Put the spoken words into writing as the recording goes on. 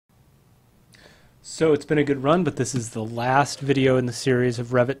So it's been a good run, but this is the last video in the series of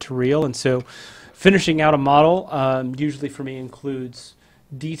Revit to Real, and so finishing out a model usually for me includes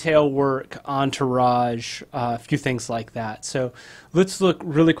detail work, entourage, a few things like that. So let's look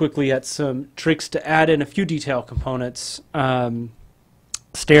really quickly at some tricks to add in a few detail components,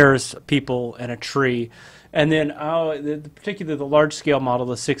 stairs, people, and a tree. And then particularly the large scale model,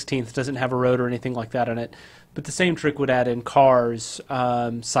 the 16th, doesn't have a road or anything like that in it. But the same trick would add in cars,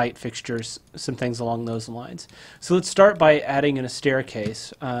 site fixtures, some things along those lines. So let's start by adding in a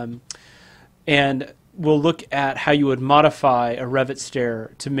staircase. And we'll look at how you would modify a Revit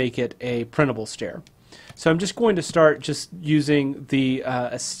stair to make it a printable stair. So I'm just going to start just using the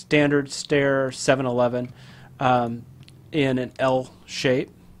a standard stair 711 in an L shape.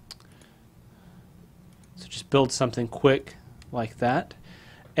 So just build something quick like that.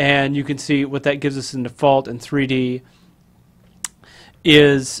 And you can see what that gives us in default in 3D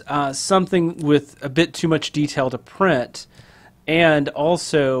is something with a bit too much detail to print, and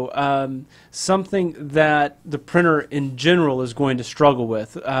also something that the printer in general is going to struggle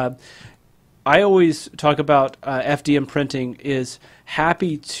with. I always talk about FDM printing is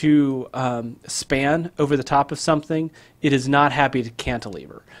happy to span over the top of something. It is not happy to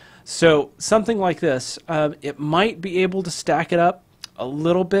cantilever. So something like this, it might be able to stack it up a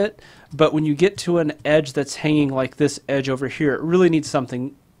little bit, but when you get to an edge that's hanging like this edge over here, it really needs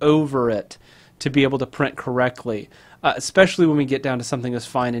something over it to be able to print correctly, especially when we get down to something as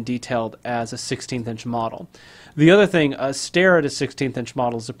fine and detailed as a 16th inch model. The other thing, a stair at a 16th inch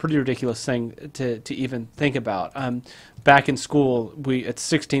model is a pretty ridiculous thing to even think about. Back in school, at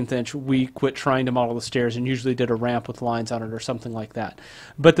 16th inch, we quit trying to model the stairs and usually did a ramp with lines on it or something like that.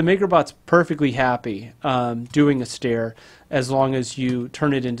 But the MakerBot's perfectly happy doing a stair as long as you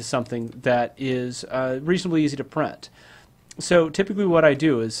turn it into something that is reasonably easy to print. So typically what I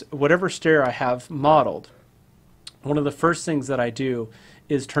do is whatever stair I have modeled, one of the first things that I do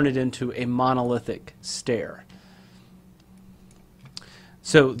is turn it into a monolithic stair.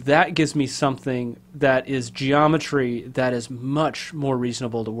 So that gives me something that is geometry that is much more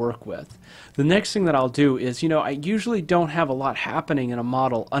reasonable to work with. The next thing that I'll do is, I usually don't have a lot happening in a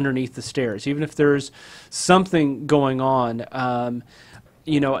model underneath the stairs. Even if there's something going on,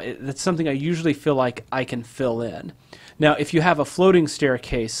 that's something I usually feel like I can fill in. Now, if you have a floating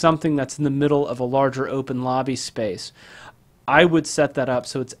staircase, something that's in the middle of a larger open lobby space, I would set that up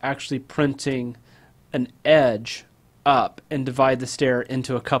so it's actually printing an edge up and divide the stair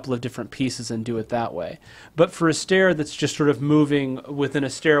into a couple of different pieces and do it that way. But for a stair that's just sort of moving within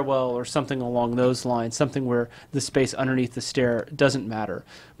a stairwell or something along those lines, something where the space underneath the stair doesn't matter,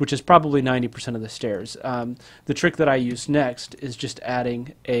 which is probably 90% of the stairs, the trick that I use next is just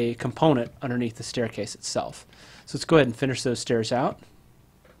adding a component underneath the staircase itself. So let's go ahead and finish those stairs out.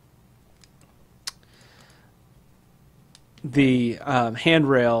 The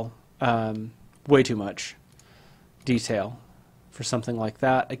handrail, way too much detail for something like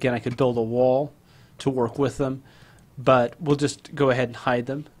that. Again, I could build a wall to work with them, but we'll just go ahead and hide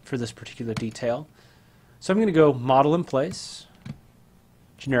them for this particular detail. So I'm going to go model in place,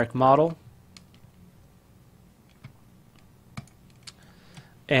 generic model,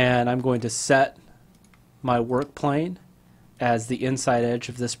 and I'm going to set my work plane as the inside edge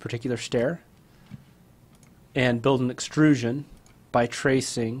of this particular stair and build an extrusion by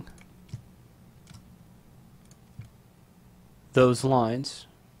tracing those lines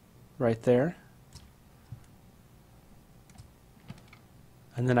right there,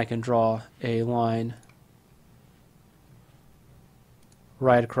 and then I can draw a line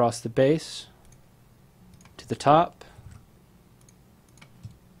right across the base to the top,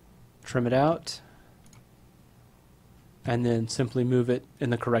 trim it out, and then simply move it in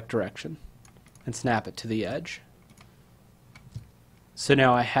the correct direction and snap it to the edge. So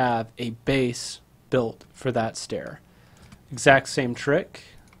now I have a base built for that stair. Exact same trick,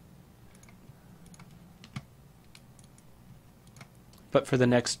 but for the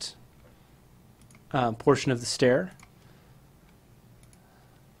next portion of the stair,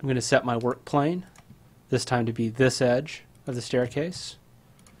 I'm going to set my work plane, this time to be this edge of the staircase,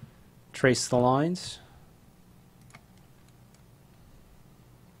 trace the lines,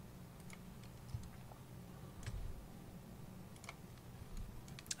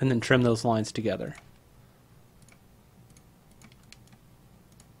 and then trim those lines together.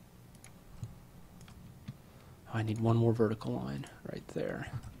 I need one more vertical line right there.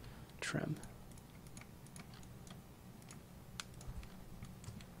 Trim.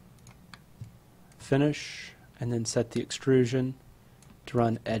 Finish, and then set the extrusion to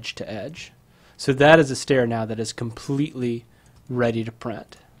run edge to edge. So that is a stair now that is completely ready to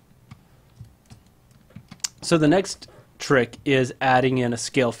print. So the next trick is adding in a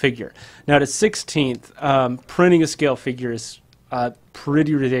scale figure. Now at a 16th, printing a scale figure is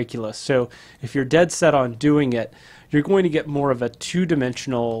pretty ridiculous. So if you're dead set on doing it, you're going to get more of a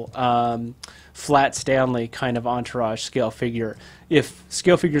two-dimensional flat Stanley kind of Entourage scale figure. If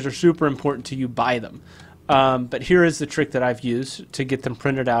scale figures are super important to you, buy them. But here is the trick that I've used to get them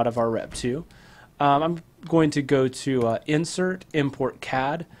printed out of our Rev 2. I'm going to go to Insert, Import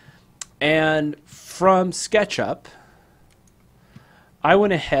CAD, and from SketchUp, I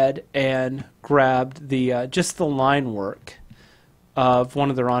went ahead and grabbed the just the line work of one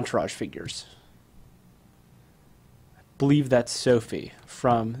of their Entourage figures. I believe that's Sophie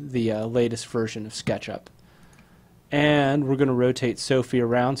from the latest version of SketchUp. And we're going to rotate Sophie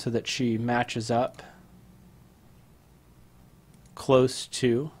around so that she matches up close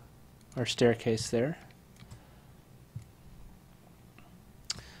to our staircase there.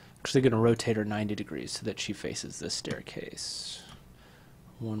 Actually going to rotate her 90 degrees so that she faces this staircase.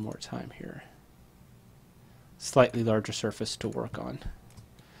 One more time here. Slightly larger surface to work on.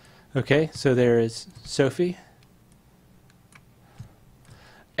 Okay, so there is Sophie.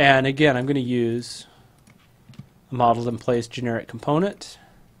 And again, I'm going to use a modeled in place generic component.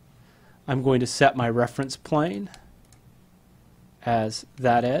 I'm going to set my reference plane as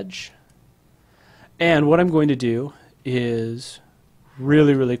that edge. And what I'm going to do is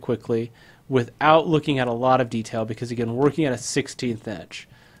really quickly, without looking at a lot of detail, because again, we're working at a 16th inch.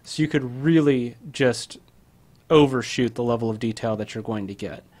 So you could really just overshoot the level of detail that you're going to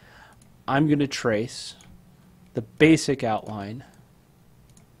get. I'm going to trace the basic outline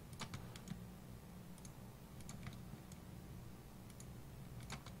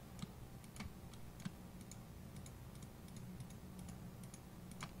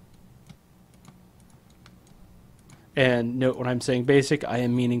and note when I'm saying basic, I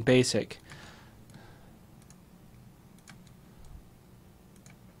am meaning basic.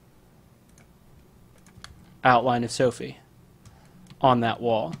 Outline of Sophie on that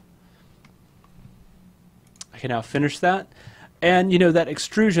wall. I can now finish that. And you know, that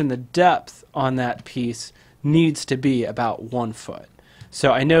extrusion, the depth on that piece needs to be about 1 foot.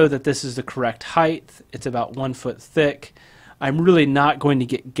 So I know that this is the correct height. It's about 1 foot thick. I'm really not going to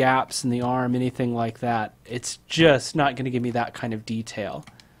get gaps in the arm, anything like that. It's just not going to give me that kind of detail.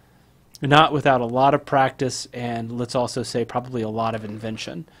 Not without a lot of practice, and let's also say probably a lot of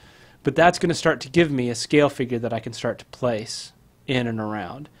invention. But that's going to start to give me a scale figure that I can start to place in and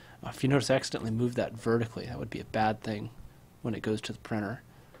around. If you notice I accidentally moved that vertically, that would be a bad thing when it goes to the printer.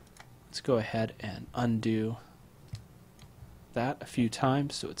 Let's go ahead and undo that a few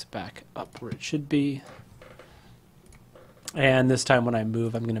times so it's back up where it should be. And this time when I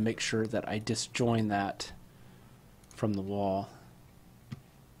move, I'm going to make sure that I disjoin that from the wall.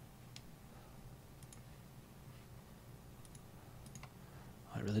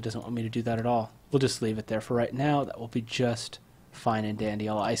 It really doesn't want me to do that at all. We'll just leave it there for right now. That will be just fine and dandy.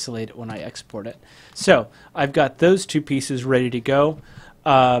 I'll isolate it when I export it. So I've got those two pieces ready to go.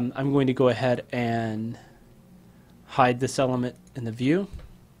 I'm going to go ahead and hide this element in the view.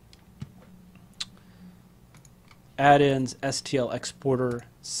 Add-ins, STL exporter,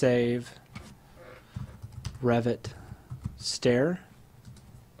 save, Revit, stair.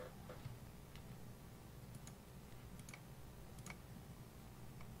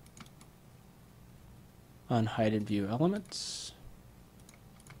 Unhide and view elements.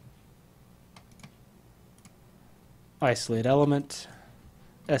 Isolate element,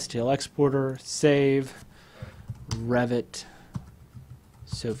 STL exporter, save, Revit,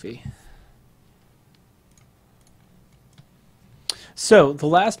 Sophie. So the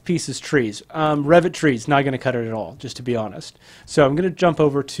last piece is trees. Revit trees, not going to cut it at all, just to be honest. So I'm going to jump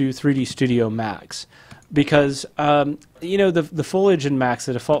over to 3D Studio Max because you know, the foliage in Max,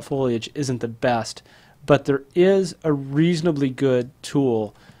 the default foliage isn't the best, but there is a reasonably good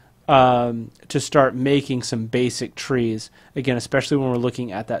tool to start making some basic trees, again, especially when we're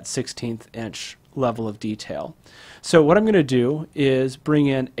looking at that 16th inch level of detail. So what I'm going to do is bring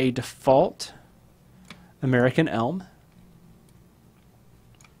in a default American elm,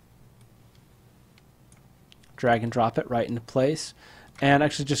 drag and drop it right into place, and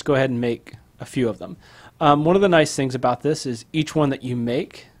actually just go ahead and make a few of them. One of the nice things about this is each one that you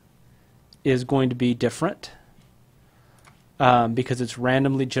make is going to be different because it's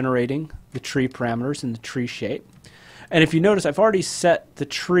randomly generating the tree parameters and the tree shape. And if you notice, I've already set the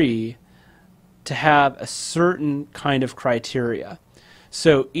tree to have a certain kind of criteria.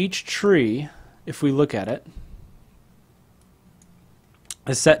 So each tree, if we look at it,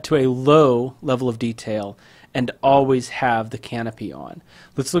 is set to a low level of detail, and always have the canopy on.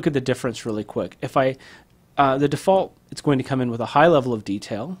 Let's look at the difference really quick. If I the default, it's going to come in with a high level of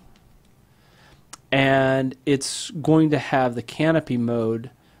detail, and it's going to have the canopy mode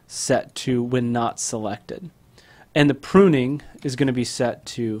set to when not selected. And the pruning is going to be set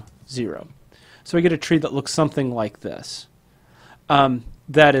to 0. So I get a tree that looks something like this.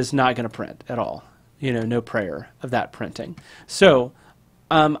 That is not going to print at all. You know, no prayer of that printing. So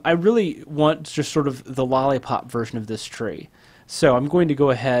I really want just sort of the lollipop version of this tree. So I'm going to go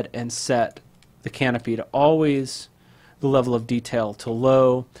ahead and set the canopy to always the level of detail to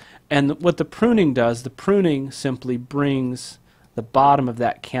low. And what the pruning does, the pruning simply brings the bottom of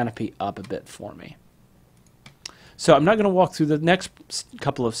that canopy up a bit for me. So I'm not going to walk through the next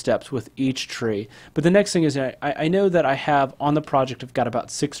couple of steps with each tree, but the next thing is I know that I have on the project, I've got about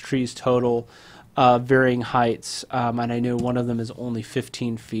 6 trees total, varying heights, and I know one of them is only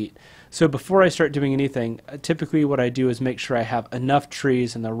 15 feet. So before I start doing anything, typically what I do is make sure I have enough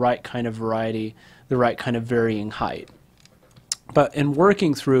trees in the right kind of variety, the right kind of varying height. But in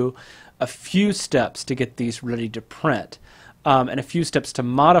working through a few steps to get these ready to print, and a few steps to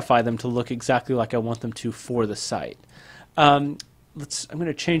modify them to look exactly like I want them to for the site. I'm going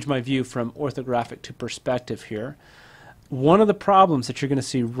to change my view from orthographic to perspective here. One of the problems that you're going to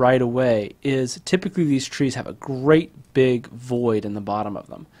see right away is typically these trees have a great big void in the bottom of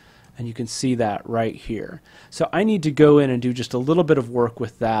them. And you can see that right here. So I need to go in and do just a little bit of work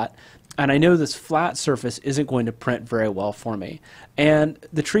with that. And I know this flat surface isn't going to print very well for me. And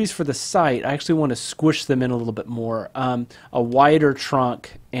the trees for the site, I actually want to squish them in a little bit more. A wider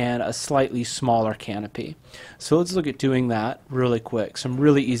trunk and a slightly smaller canopy. So let's look at doing that really quick. Some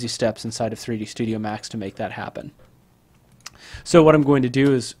really easy steps inside of 3D Studio Max to make that happen. So what I'm going to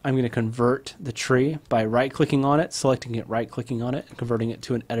do is I'm going to convert the tree by right-clicking on it, selecting it, right-clicking on it, and converting it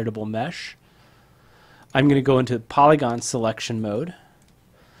to an editable mesh. I'm going to go into polygon selection mode.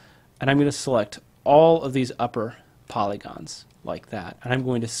 And I'm going to select all of these upper polygons like that. And I'm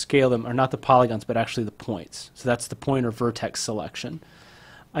going to scale them, or not the polygons, but actually the points. So that's the point or vertex selection.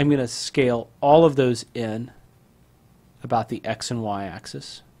 I'm going to scale all of those in about the X and Y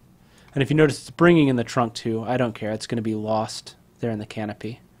axis. And if you notice it's bringing in the trunk too, I don't care. It's going to be lost there in the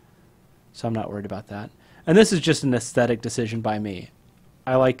canopy. So I'm not worried about that. And this is just an aesthetic decision by me.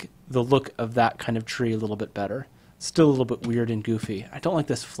 I like the look of that kind of tree a little bit better. Still a little bit weird and goofy. I don't like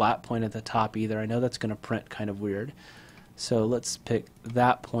this flat point at the top either. I know that's going to print kind of weird. So let's pick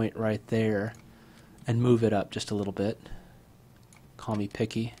that point right there and move it up just a little bit. Call me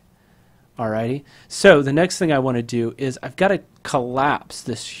picky. Alrighty. So the next thing I want to do is I've got to collapse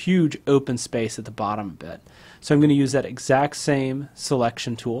this huge open space at the bottom a bit. So I'm going to use that exact same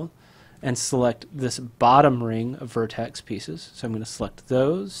selection tool and select this bottom ring of vertex pieces. So I'm going to select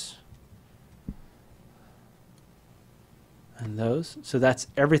those. And those. So that's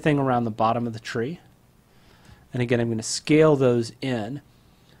everything around the bottom of the tree. And again, I'm going to scale those in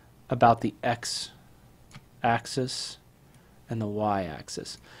about the X axis and the Y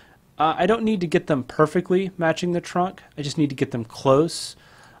axis. I don't need to get them perfectly matching the trunk. I just need to get them close.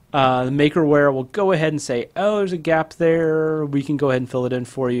 The makerware will go ahead and say, oh, there's a gap there. We can go ahead and fill it in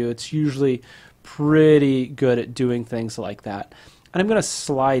for you. It's usually pretty good at doing things like that. And I'm going to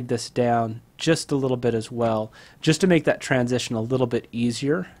slide this down just a little bit as well, just to make that transition a little bit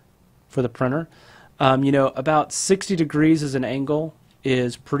easier for the printer. You know, about 60 degrees as an angle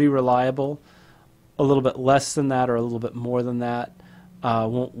is pretty reliable. A little bit less than that or a little bit more than that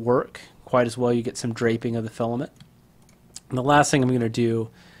won't work quite as well. You get some draping of the filament. And the last thing I'm going to do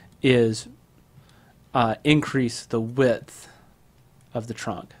is increase the width of the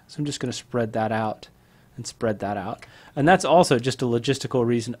trunk. So I'm just going to spread that out and spread that out. And that's also just a logistical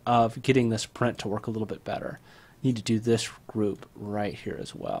reason of getting this print to work a little bit better. Need to do this group right here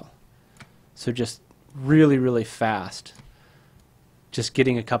as well. So just really, really fast, just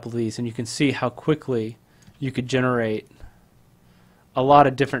getting a couple of these, and you can see how quickly you could generate a lot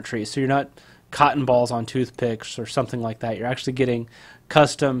of different trees. So you're not cotton balls on toothpicks or something like that. You're actually getting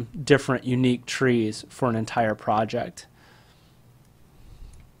custom, different, unique trees for an entire project.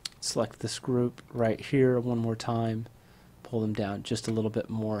 Select this group right here one more time, pull them down just a little bit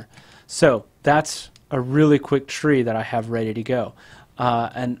more. So that's a really quick tree that I have ready to go.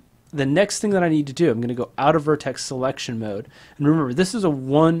 And the next thing that I need to do, I'm going to go out of vertex selection mode. And remember, this is a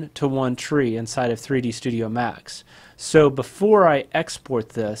one-to-one tree inside of 3D Studio Max. So before I export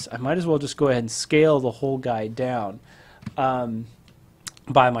this, I might as well just go ahead and scale the whole guy down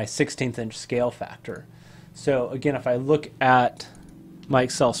by my 16th inch scale factor. So again, if I look at my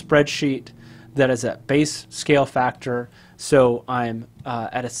Excel spreadsheet, that is at base scale factor. So I'm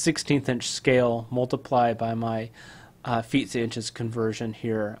at a 16th inch scale multiplied by my feet to inches conversion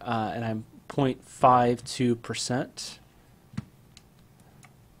here, and I'm 0.52%.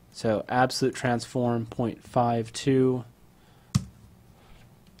 So absolute transform 0.52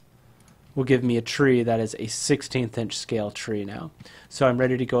 will give me a tree that is a 16th inch scale tree now. So I'm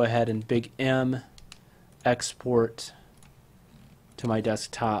ready to go ahead and big M, export to my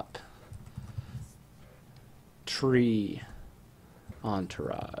desktop, tree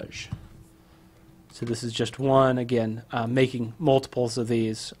Entourage. So this is just one, again, making multiples of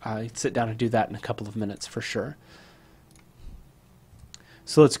these. I sit down and do that in a couple of minutes for sure.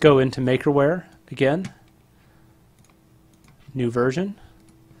 So let's go into Makerware again, new version,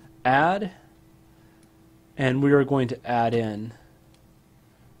 add, and we are going to add in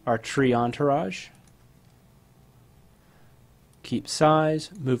our tree Entourage. Keep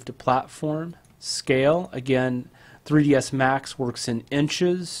size, move to platform, scale. Again, 3ds Max works in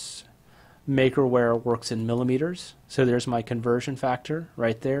inches, Makerware works in millimeters. So there's my conversion factor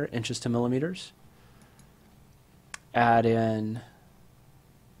right there, inches to millimeters. Add in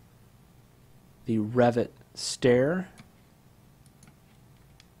the Revit stair.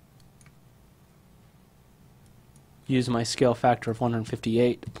 Use my scale factor of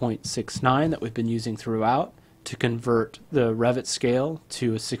 158.69 that we've been using throughout to convert the Revit scale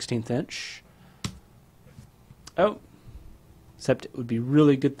to a 16th inch. Oh, except it would be a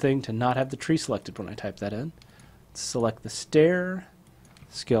really good thing to not have the tree selected when I type that in. Select the stair,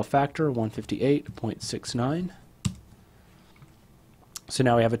 scale factor 158.69. So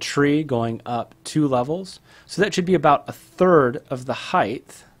now we have a tree going up 2 levels. So that should be about 1/3 of the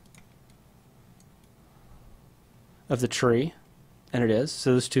height of the tree, and it is.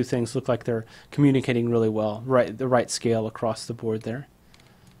 So those two things look like they're communicating really well, right, the right scale across the board there.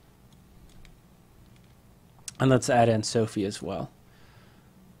 And let's add in Sophie as well.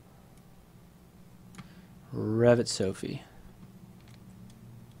 Revit Sophie.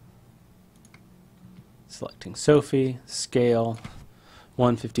 Selecting Sophie, scale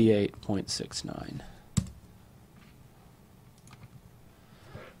 158.69.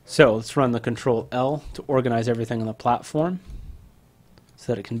 So let's run the Control L to organize everything on the platform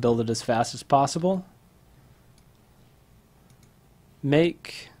so that it can build it as fast as possible.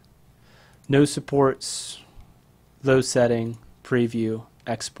 Make, no supports, low setting, preview,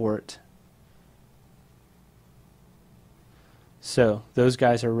 export. So those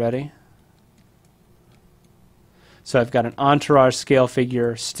guys are ready. So I've got an Entourage scale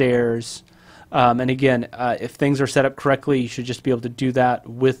figure, stairs, and again, if things are set up correctly, you should just be able to do that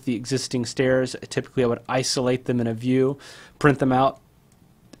with the existing stairs. Typically I would isolate them in a view, print them out,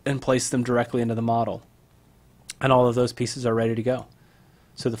 and place them directly into the model. And all of those pieces are ready to go.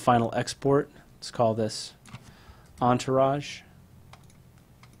 So the final export, let's call this Entourage,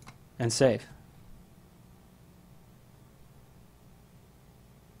 and save.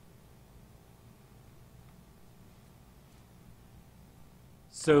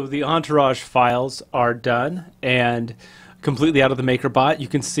 So the Entourage files are done and completely out of the MakerBot. You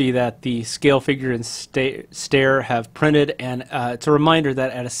can see that the scale figure and stair have printed, and it's a reminder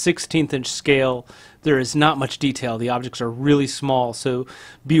that at a 16th inch scale there is not much detail. The objects are really small, so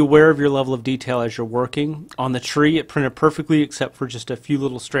be aware of your level of detail as you're working. On the tree it printed perfectly except for just a few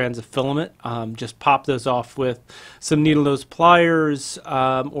little strands of filament. Just pop those off with some needle nose pliers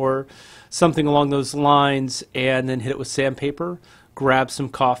or something along those lines, and then hit it with sandpaper. Grab some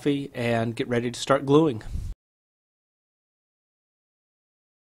coffee and get ready to start gluing.